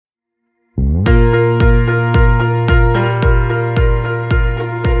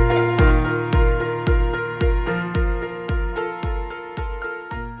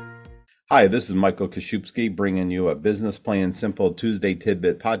Hi, this is Michael Koszubski bringing you a Business Plain Simple Tuesday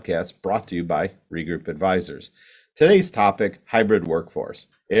Tidbit podcast brought to you by Regroup Advisors. Today's topic, hybrid workforce.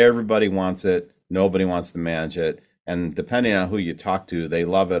 Everybody wants it. Nobody wants to manage it. And depending on who you talk to, they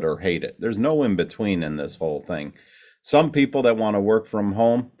love it or hate it. There's no in between in this whole thing. Some people that want to work from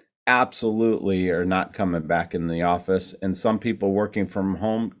home absolutely are not coming back in the office. And some people working from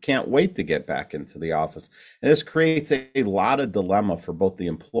home can't wait to get back into the office. And this creates a lot of dilemma for both the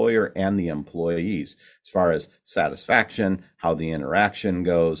employer and the employees as far as satisfaction, how the interaction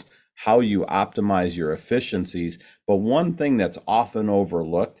goes, how you optimize your efficiencies. But one thing that's often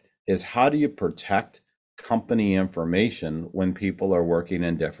overlooked is how do you protect company information when people are working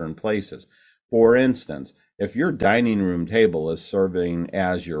in different places? For instance, if your dining room table is serving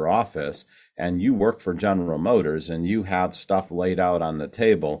as your office and you work for General Motors and you have stuff laid out on the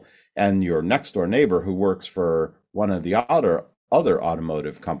table and your next door neighbor who works for one of the other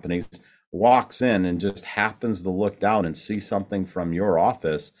automotive companies walks in and just happens to look down and see something from your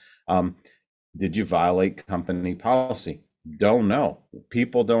office, did you violate company policy? Don't know.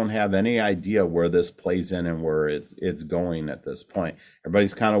 People don't have any idea where this plays in and where it's going at this point.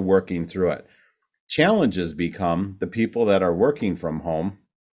 Everybody's kind of working through it. Challenges become the people that are working from home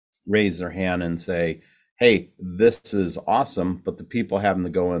raise their hand and say, hey, this is awesome. But the people having to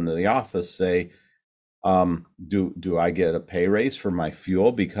go into the office say, do I get a pay raise for my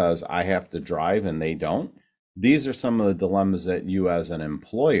fuel because I have to drive and they don't? These are some of the dilemmas that you as an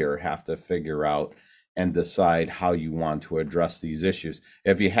employer have to figure out and decide how you want to address these issues.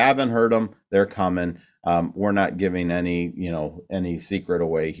 If you haven't heard them, they're coming. We're not giving any secret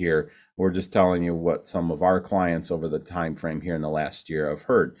away here. We're just telling you what some of our clients over the time frame here in the last year have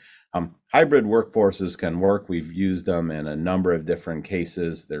heard. Hybrid workforces can work. We've used them in a number of different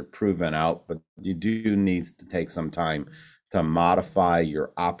cases. They're proven out, but you do need to take some time to modify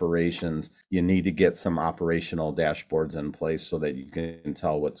your operations. You need to get some operational dashboards in place so that you can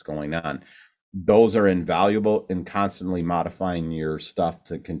tell what's going on. Those are invaluable in constantly modifying your stuff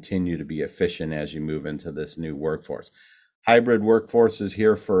to continue to be efficient as you move into this new workforce. Hybrid workforce is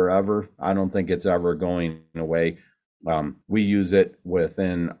here forever. I don't think it's ever going away. We use it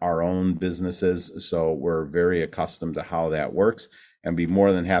within our own businesses, so we're very accustomed to how that works and be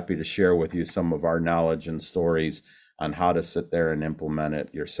more than happy to share with you some of our knowledge and stories on how to sit there and implement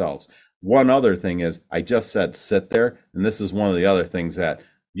it yourselves. One other thing is, I just said sit there, and this is one of the other things that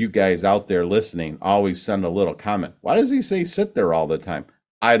you guys out there listening always send a little comment. Why does he say sit there all the time?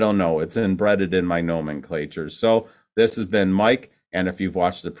 I don't know. It's embedded in my nomenclature. So this has been Mike. And if you've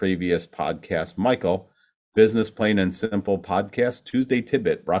watched the previous podcast, Michael, Business Plain and Simple Podcast, Tuesday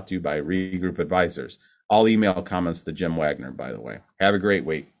Tidbit, brought to you by Regroup Advisors. All email comments to Jim Wagner, by the way. Have a great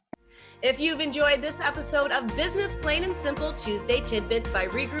week. If you've enjoyed this episode of Business Plain and Simple Tuesday Tidbits by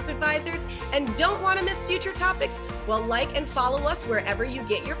Regroup Advisors and don't want to miss future topics, well, like and follow us wherever you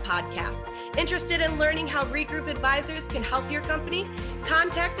get your podcast. Interested in learning how Regroup Advisors can help your company?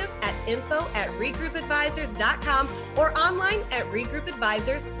 Contact us at info@regroupadvisors.com or online at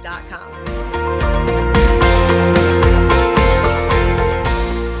regroupadvisors.com.